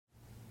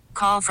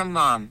Call from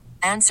mom.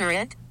 Answer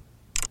it.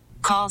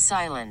 Call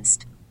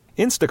silenced.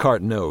 Instacart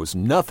knows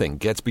nothing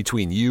gets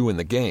between you and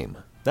the game.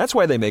 That's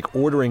why they make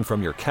ordering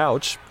from your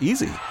couch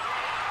easy.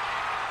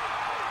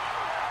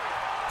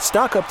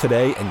 Stock up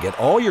today and get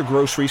all your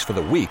groceries for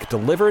the week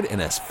delivered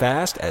in as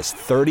fast as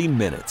 30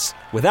 minutes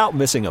without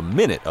missing a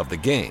minute of the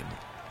game.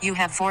 You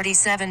have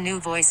 47 new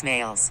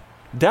voicemails.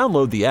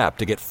 Download the app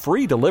to get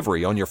free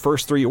delivery on your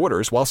first 3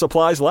 orders while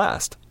supplies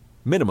last.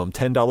 Minimum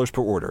 $10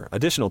 per order.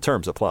 Additional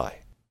terms apply.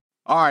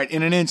 All right,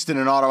 in an instant,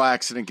 an auto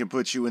accident can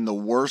put you in the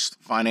worst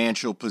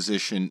financial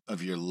position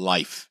of your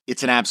life.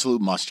 It's an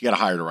absolute must. You got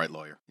to hire the right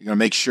lawyer. You're going to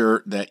make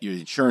sure that your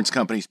insurance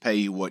companies pay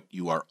you what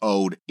you are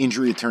owed.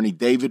 Injury attorney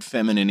David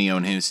Feminini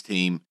and his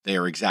team, they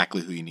are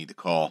exactly who you need to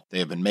call. They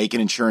have been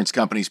making insurance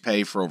companies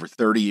pay for over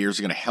 30 years.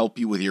 They're going to help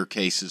you with your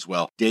case as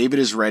well. David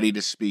is ready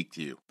to speak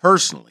to you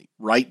personally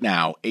right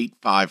now,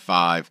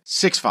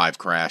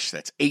 855-65-CRASH.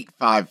 That's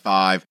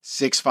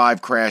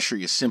 855-65-CRASH, or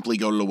you simply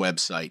go to the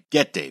website,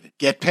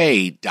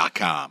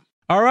 getdavidgetpaid.com.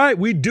 All right,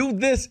 we do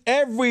this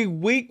every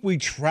week. We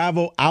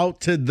travel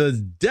out to the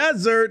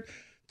desert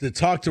to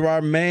talk to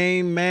our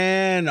main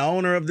man,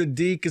 owner of the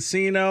D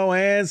Casino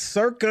and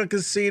Circa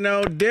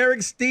Casino,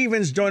 Derek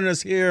Stevens, joining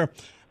us here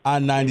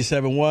on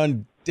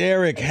 97.1.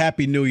 Derek,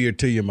 Happy New Year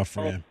to you, my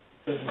friend.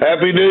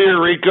 Happy New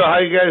Year, Rico. How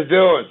you guys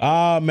doing?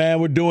 Man,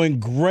 we're doing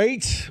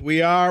great.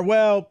 We are,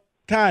 well,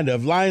 kind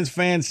of. Lions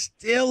fans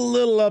still a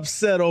little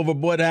upset over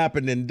what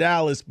happened in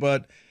Dallas,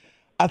 but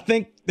I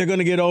think they're going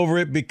to get over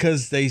it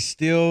because they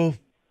still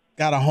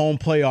got a home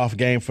playoff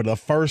game for the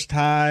first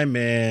time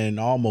in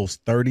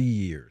almost 30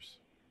 years.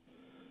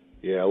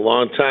 Yeah,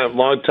 long time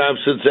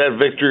since that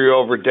victory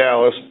over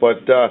Dallas,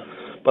 but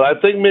I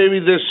think maybe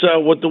this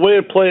with the way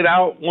it played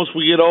out, once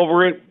we get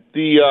over it,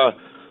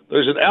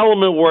 there's an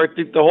element where I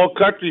think the whole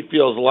country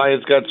feels the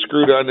Lions got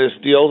screwed on this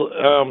deal.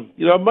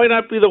 It might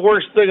not be the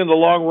worst thing in the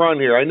long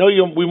run here. I know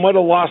we might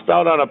have lost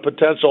out on a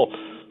potential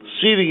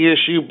seeding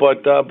issue,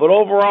 but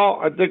overall,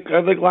 I think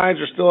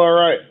Lions are still all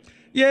right.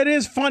 Yeah, it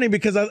is funny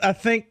because I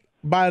think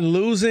by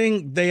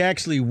losing, they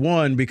actually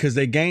won because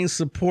they gained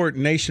support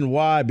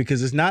nationwide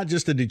because it's not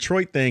just a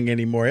Detroit thing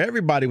anymore.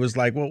 Everybody was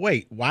like, well,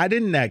 wait, why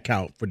didn't that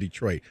count for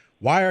Detroit?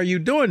 Why are you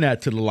doing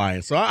that to the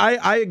Lions? So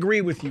I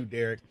agree with you,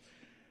 Derek.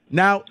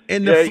 Now,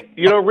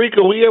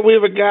 Rico, we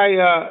have a guy,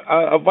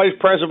 a vice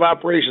president of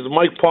operations,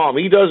 Mike Palm.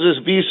 He does this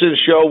VSiN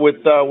show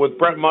with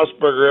Brent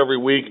Musburger every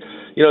week.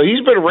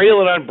 He's been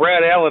railing on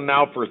Brad Allen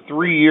now for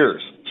 3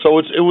 years. So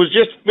it was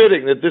just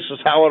fitting that this is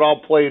how it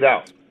all played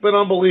out. It's been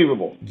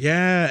unbelievable.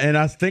 Yeah, and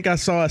I think I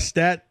saw a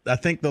stat. I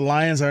think the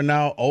Lions are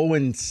now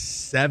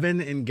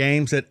 0-7 in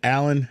games that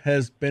Allen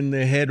has been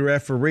the head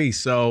referee.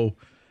 So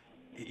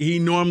he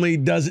normally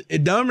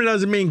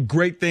doesn't mean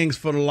great things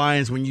for the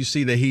Lions when you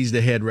see that he's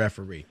the head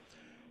referee.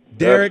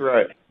 Derek, that's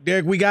right.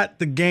 Derek, we got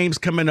the games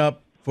coming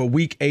up for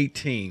Week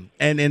 18,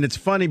 and it's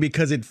funny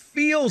because it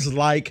feels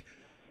like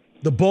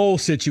the bowl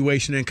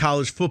situation in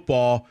college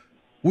football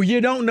where you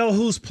don't know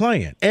who's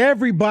playing.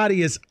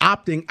 Everybody is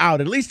opting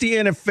out. At least the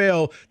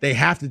NFL, they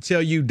have to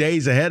tell you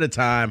days ahead of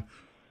time.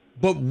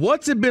 But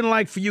what's it been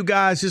like for you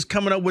guys just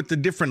coming up with the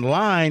different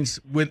lines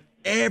with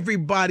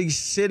everybody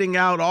sitting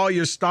out, all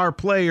your star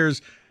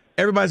players?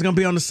 Everybody's going to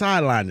be on the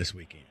sideline this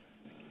weekend.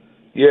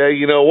 Yeah,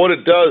 what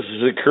it does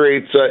is it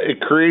creates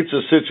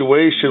a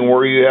situation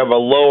where you have a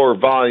lower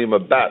volume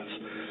of bets.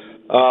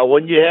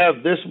 When you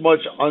have this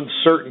much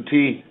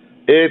uncertainty,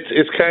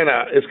 it's kind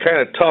of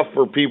tough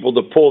for people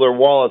to pull their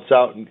wallets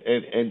out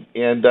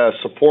and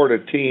support a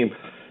team,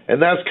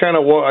 and that's kind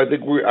of what I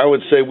think I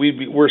would say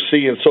we're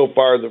seeing so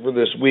far for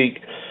this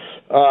week.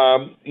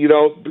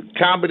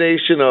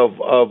 Combination of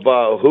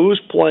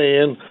who's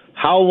playing,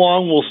 how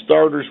long will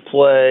starters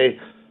play,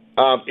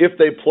 if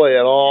they play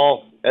at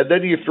all. And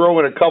then you throw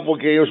in a couple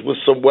games with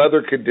some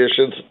weather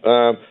conditions.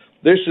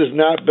 This has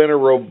not been a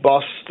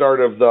robust start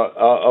of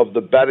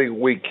the betting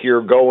week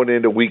here going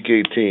into Week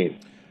 18.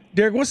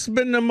 Derek, what's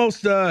been the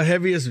most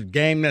heaviest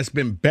game that's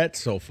been bet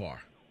so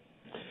far?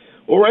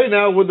 Well, right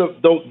now with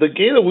the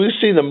game that we've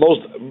seen the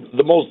most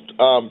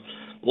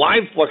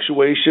line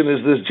fluctuation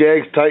is this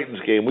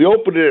Jags-Titans game. We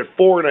opened it at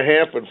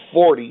 4.5 and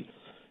 40.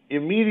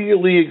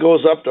 Immediately it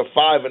goes up to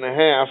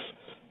 5.5.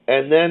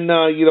 And then,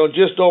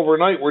 just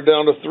overnight, we're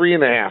down to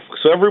 3.5.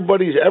 So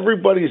everybody's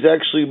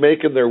actually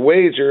making their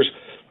wagers,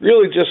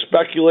 really just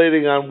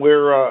speculating on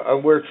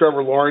where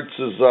Trevor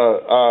Lawrence's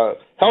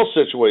health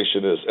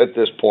situation is at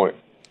this point.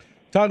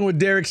 Talking with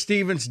Derek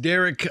Stevens.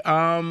 Derek,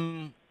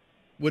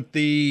 with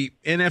the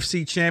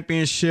NFC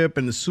Championship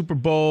and the Super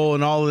Bowl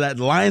and all of that,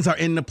 the Lions are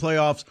in the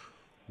playoffs.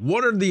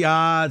 What are the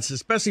odds,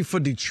 especially for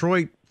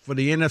Detroit, for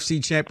the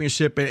NFC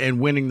Championship and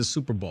winning the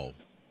Super Bowl?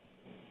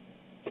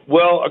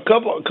 Well, a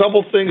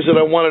couple things that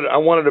I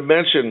wanted to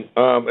mention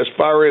as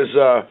far as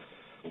the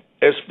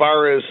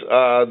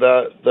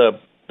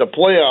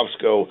playoffs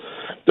go.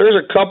 There's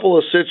a couple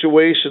of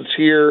situations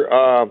here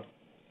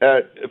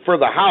for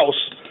the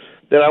house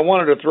that I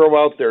wanted to throw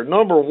out there.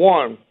 Number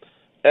one,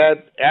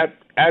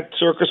 at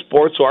Circa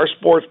Sports, so our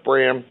sports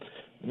brand,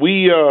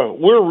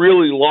 we're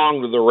really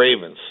long to the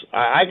Ravens.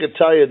 I can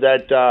tell you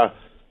that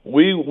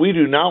we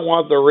do not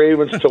want the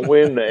Ravens to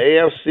win the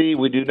AFC.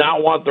 We do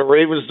not want the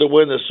Ravens to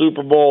win the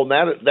Super Bowl,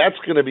 and that's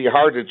going to be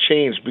hard to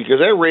change because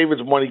that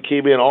Ravens money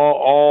came in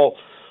all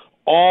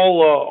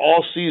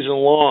season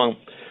long.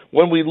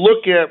 When we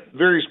look at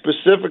very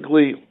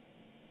specifically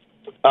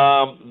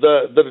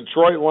the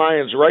Detroit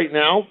Lions right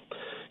now,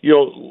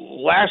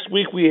 last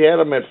week we had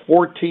them at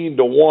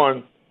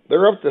 14-1.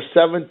 They're up to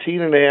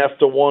 17.5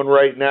 to 1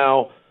 right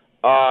now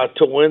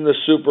to win the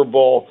Super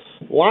Bowl.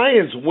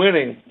 Lions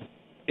winning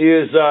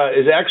is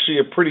actually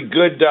a pretty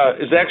good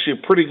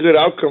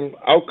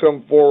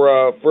outcome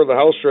for the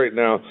house right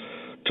now.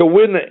 To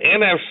win the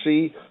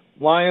NFC,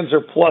 Lions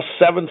are plus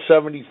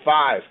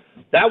 775.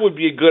 That would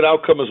be a good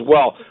outcome as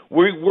well.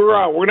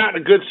 We're not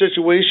in a good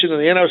situation in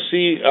the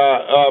NFC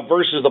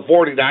versus the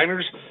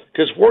 49ers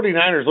because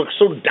 49ers look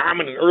so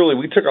dominant early.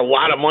 We took a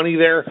lot of money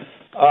there.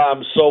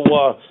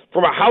 So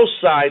from a house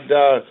side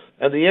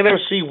and the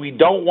NFC, we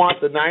don't want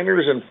the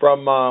Niners, and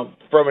from a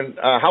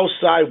house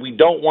side, we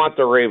don't want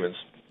the Ravens.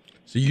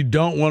 So you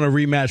don't want a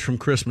rematch from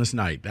Christmas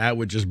night. That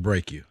would just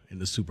break you in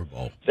the Super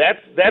Bowl.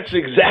 That's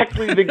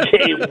exactly the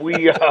game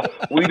we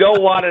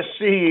don't want to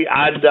see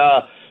on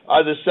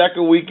the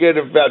second weekend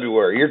of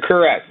February. You're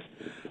correct.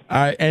 All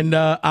right, and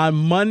on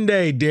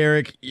Monday,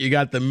 Derek, you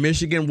got the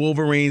Michigan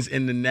Wolverines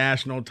in the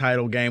national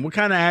title game. What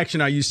kind of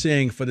action are you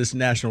seeing for this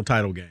national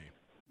title game?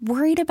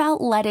 Worried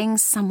about letting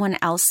someone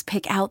else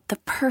pick out the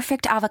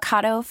perfect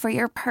avocado for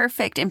your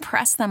perfect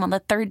impress them on the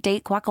third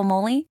date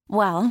guacamole?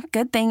 Well,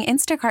 good thing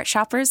Instacart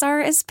shoppers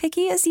are as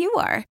picky as you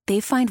are.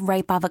 They find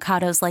ripe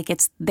avocados like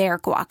it's their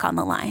guac on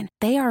the line.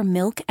 They are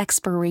milk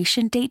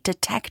expiration date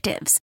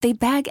detectives. They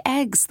bag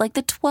eggs like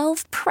the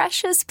 12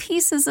 precious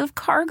pieces of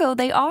cargo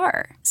they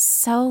are.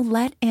 So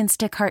let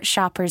Instacart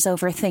shoppers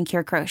overthink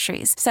your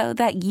groceries so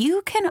that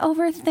you can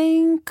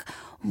overthink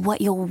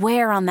what you'll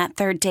wear on that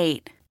third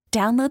date.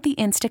 Download the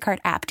Instacart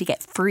app to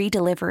get free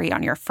delivery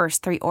on your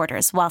first 3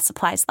 orders while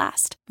supplies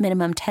last.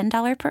 Minimum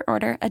 $10 per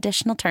order.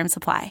 Additional terms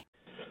apply.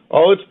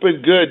 Oh, it's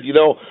been good.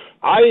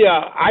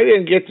 I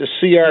didn't get to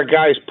see our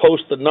guys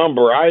post the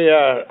number.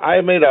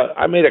 I made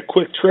a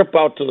quick trip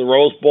out to the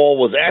Rose Bowl.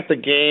 Was at the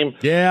game.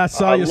 Yeah, I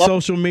saw your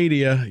social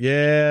media.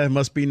 Yeah, it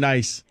must be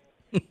nice.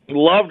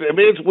 Loved it. I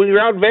mean, when you're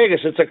out in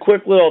Vegas, it's a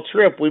quick little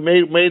trip. We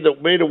made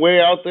a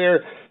way out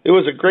there. It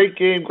was a great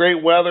game,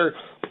 great weather.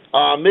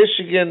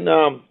 Michigan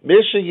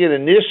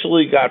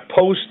initially got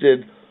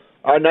posted.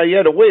 Now you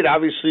had to wait,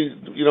 obviously,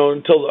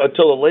 until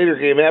the later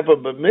game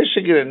happened. But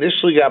Michigan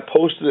initially got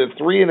posted at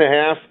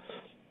 3.5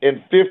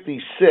 and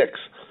 56.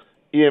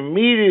 He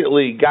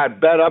immediately got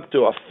bet up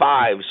to a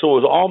 5. So it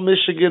was all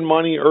Michigan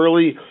money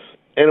early,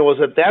 and it was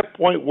at that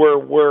point where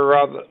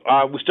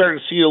we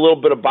started to see a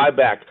little bit of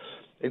buyback.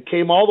 It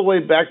came all the way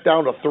back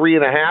down to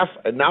 3.5,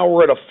 and now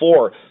we're at a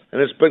 4. And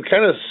it's been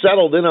kind of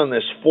settled in on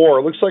this 4.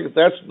 It looks like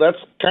that's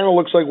kind of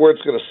looks like where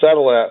it's going to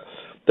settle at.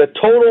 The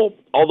total,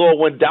 although it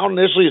went down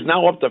initially, is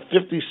now up to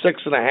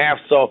 56.5.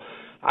 So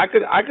I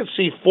could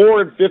see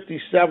 4 and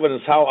 57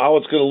 is how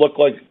it's going to look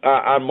like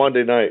on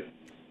Monday night.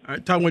 All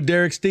right, talking with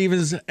Derek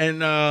Stevens,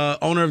 and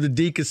owner of the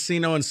D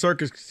Casino and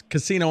Circa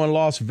Casino in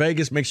Las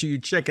Vegas. Make sure you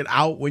check it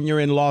out when you're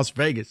in Las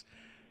Vegas.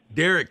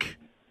 Derek,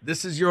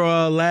 this is your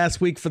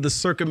last week for the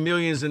Circa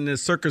Millions and the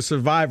Circa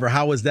Survivor.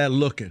 How is that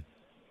looking?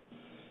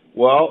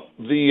 Well,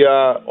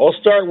 I'll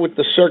start with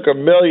the Circa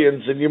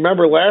Millions, and you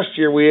remember last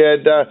year we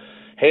had a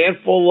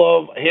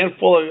handful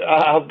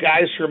of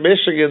guys from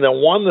Michigan that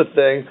won the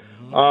thing.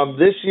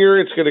 This year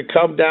it's going to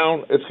come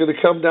down. It's going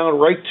to come down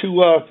right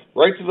to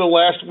the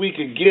last week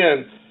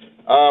again.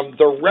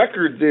 The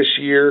record this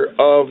year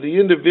of the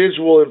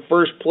individual in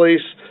first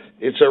place,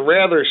 it's a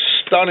rather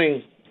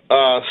stunning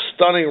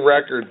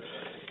record.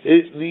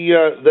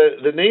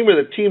 The name of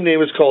the team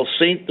name is called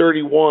Saint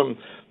 31.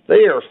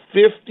 They are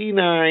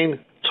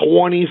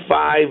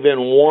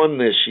 59-25-1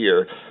 this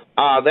year.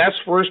 That's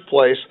first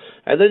place,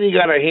 and then you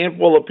got a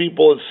handful of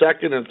people in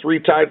second and 3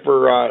 tied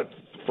for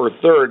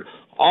third,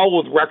 all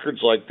with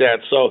records like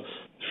that. So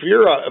if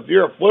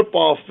you're a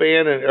football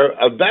fan and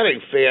a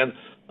betting fan,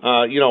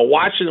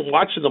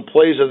 watching the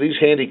plays of these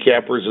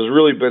handicappers has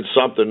really been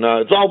something.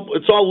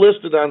 It's all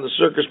listed on the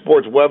Circa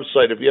Sports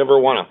website if you ever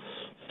want to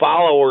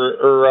follow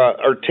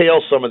or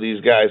tail some of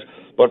these guys.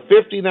 But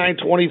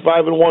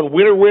 59-25-1,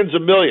 winner wins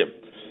 $1 million.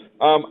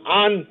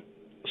 On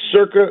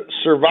Circa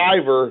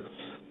Survivor,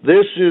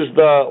 this is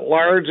the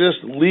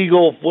largest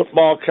legal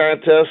football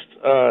contest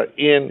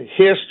in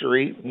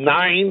history,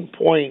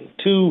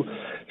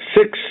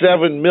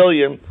 $9.267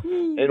 million,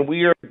 and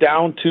we are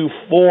down to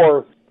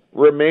 4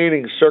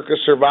 remaining Circa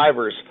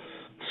Survivors.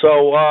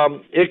 So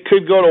it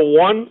could go to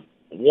one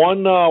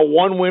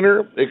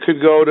winner. It could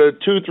go to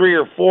 2, 3,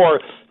 or 4.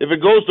 If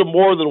it goes to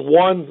more than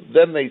 1,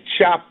 then they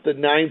chop the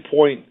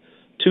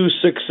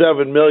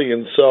 $9.267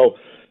 million. So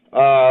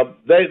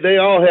they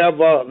all have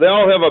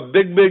a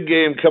big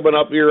game coming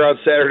up here on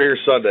Saturday or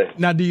Sunday.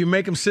 Now, do you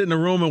make them sit in a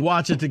room and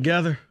watch it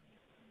together?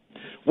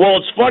 Well,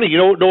 it's funny.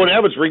 You know what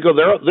happens, Rico?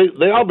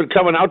 They all been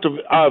coming out to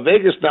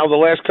Vegas now the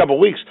last couple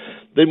of weeks.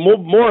 They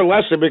more or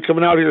less have been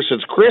coming out here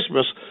since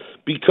Christmas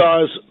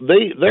because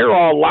they're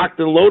all locked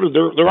and loaded.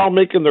 They're all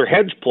making their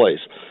hedge plays.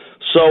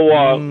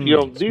 So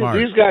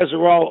these guys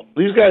all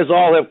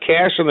have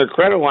cash on their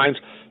credit lines,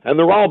 and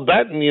they're all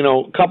betting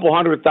a couple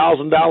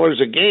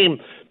 $100,000 a game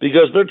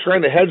because they're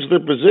trying to hedge their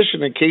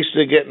position in case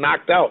they get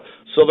knocked out.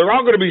 So they're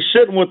all going to be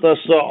sitting with us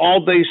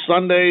all day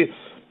Sunday.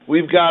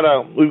 We've got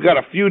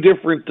a few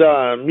different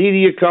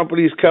media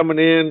companies coming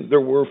in.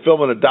 We're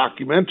filming a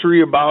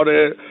documentary about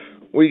it.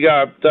 We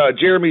got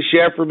Jeremy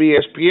Schaff from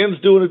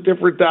ESPN's doing a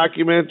different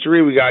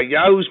documentary. We got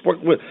Yahoo Sports.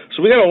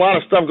 So we got a lot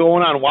of stuff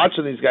going on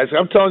watching these guys.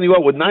 I'm telling you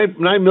what, with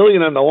 $9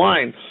 million on the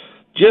line,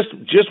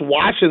 just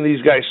watching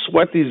these guys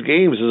sweat these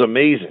games is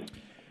amazing.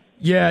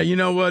 Yeah, you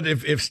know what?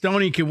 If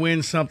Stoney can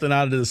win something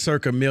out of the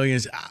Circa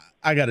Millions,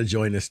 I got to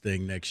join this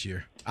thing next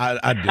year.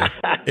 I do.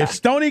 If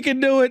Stoney can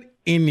do it,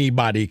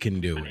 anybody can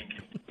do it.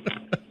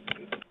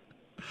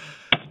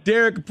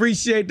 Derek,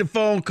 appreciate the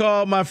phone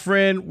call, my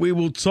friend. We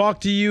will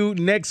talk to you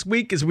next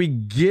week as we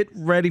get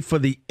ready for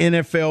the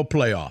NFL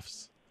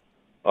playoffs.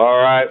 All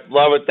right.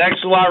 Love it. Thanks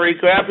a lot,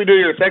 Rico. Happy New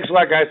Year. Thanks a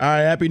lot, guys. All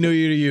right. Happy New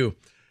Year to you.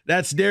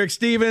 That's Derek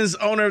Stevens,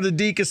 owner of the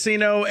D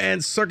Casino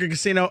and Circa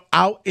Casino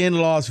out in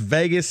Las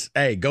Vegas.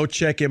 Hey, go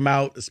check him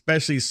out,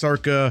 especially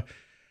Circa.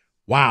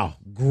 Wow.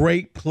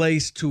 Great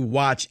place to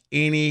watch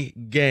any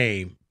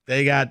game.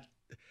 They got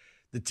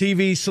the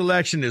TV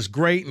selection is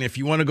great, and if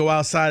you want to go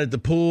outside at the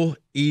pool,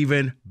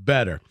 even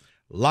better.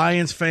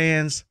 Lions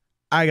fans,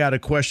 I got a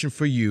question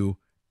for you.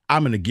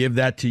 I'm going to give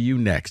that to you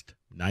next.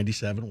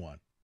 97.1.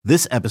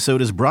 This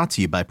episode is brought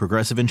to you by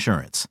Progressive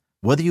Insurance.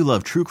 Whether you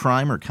love true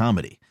crime or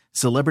comedy,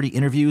 celebrity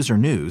interviews or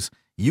news,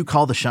 you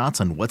call the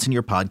shots on what's in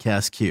your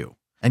podcast queue.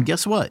 And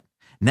guess what?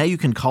 Now you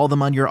can call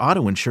them on your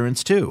auto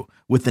insurance too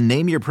with the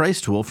Name Your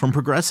Price tool from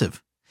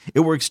Progressive.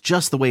 It works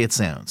just the way it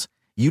sounds.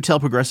 You tell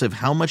Progressive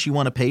how much you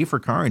want to pay for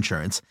car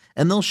insurance,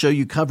 and they'll show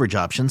you coverage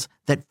options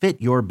that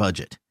fit your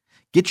budget.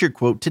 Get your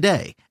quote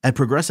today at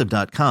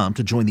Progressive.com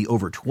to join the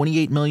over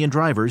 28 million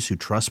drivers who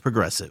trust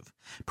Progressive.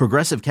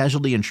 Progressive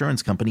Casualty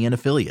Insurance Company and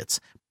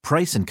Affiliates.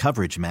 Price and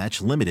coverage match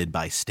limited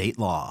by state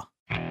law.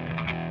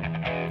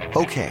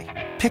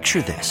 Okay,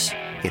 picture this.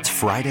 It's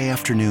Friday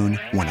afternoon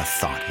when a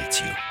thought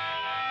hits you.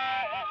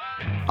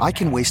 I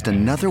can waste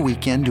another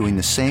weekend doing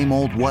the same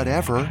old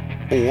whatever,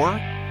 or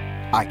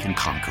I can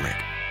conquer it.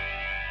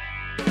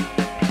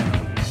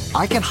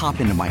 I can hop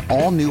into my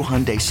all-new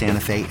Hyundai Santa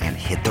Fe and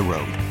hit the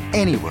road.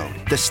 Any road.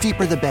 The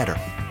steeper, the better.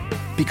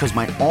 Because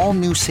my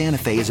all-new Santa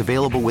Fe is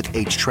available with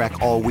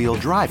H-Track all-wheel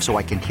drive, so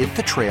I can hit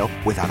the trail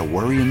without a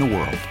worry in the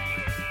world.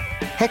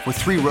 Heck, with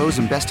 3 rows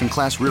and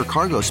best-in-class rear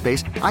cargo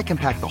space, I can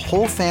pack the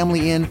whole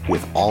family in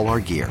with all our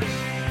gear.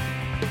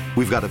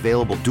 We've got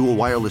available dual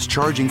wireless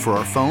charging for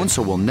our phones,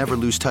 so we'll never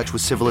lose touch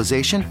with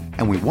civilization,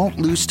 and we won't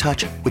lose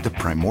touch with the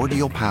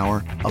primordial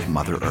power of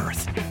Mother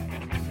Earth.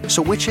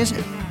 So which is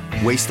it?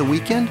 Waste the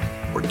weekend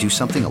or do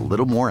something a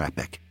little more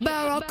epic?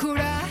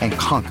 And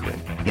conquer it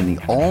in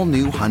the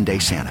all-new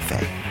Hyundai Santa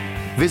Fe.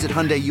 Visit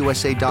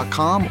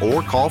HyundaiUSA.com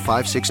or call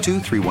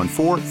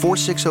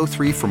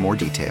 562-314-4603 for more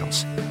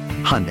details.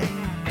 Hyundai,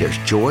 there's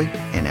joy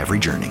in every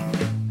journey.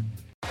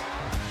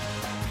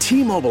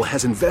 T-Mobile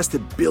has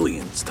invested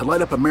billions to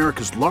light up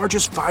America's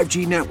largest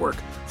 5G network,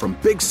 from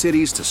big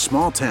cities to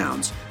small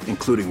towns,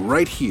 including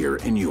right here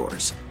in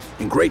yours.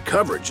 And great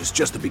coverage is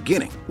just the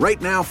beginning.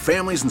 Right now,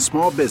 families and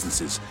small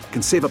businesses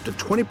can save up to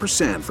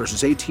 20%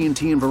 versus AT&T and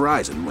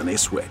Verizon when they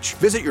switch.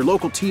 Visit your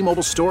local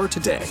T-Mobile store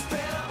today.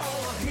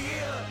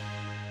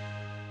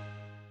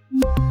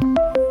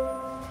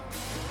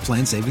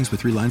 Plan savings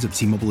with 3 lines of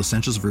T-Mobile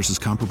Essentials versus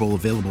comparable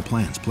available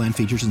plans. Plan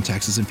features and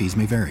taxes and fees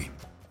may vary.